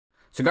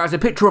So guys, a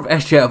picture of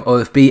SJ of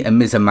OFB and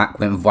Miz Mac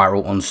went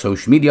viral on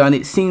social media, and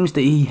it seems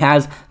that he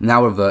has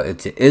now reverted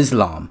to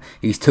Islam.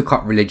 He's took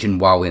up religion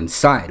while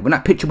inside. When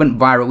that picture went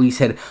viral, he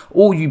said,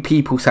 "All you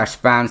people /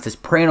 fans that's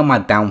praying on my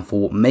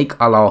downfall, make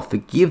Allah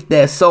forgive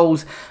their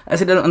souls, as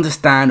they don't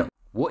understand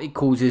what it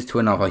causes to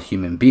another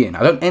human being.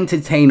 I don't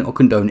entertain or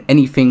condone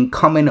anything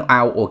coming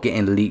out or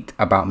getting leaked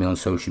about me on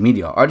social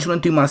media. I just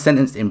want to do my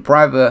sentence in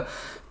private.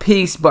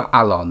 Peace, but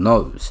Allah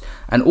knows."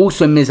 And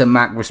also Miz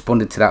Mac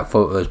responded to that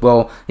photo as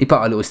well. He put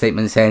out a little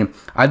statement saying,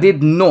 "I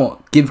did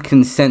not give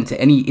consent to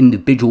any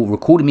individual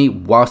recording me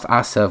whilst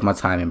I served my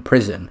time in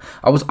prison.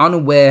 I was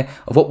unaware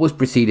of what was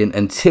proceeding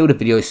until the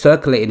video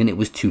circulated and it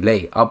was too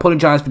late. I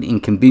apologize for the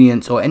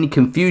inconvenience or any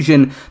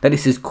confusion that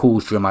this has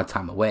caused during my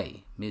time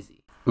away. Mizzy."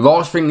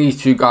 Last thing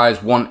these two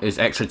guys want is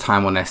extra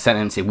time on their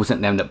sentence. It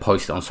wasn't them that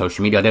posted on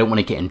social media. They don't want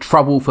to get in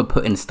trouble for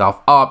putting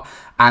stuff up,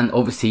 and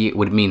obviously it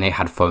would mean they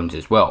had phones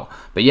as well.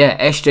 But yeah,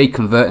 SJ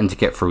converting to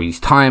get through his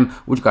time.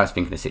 What do you guys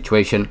think of the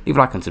situation? Leave a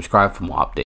like and subscribe for more updates.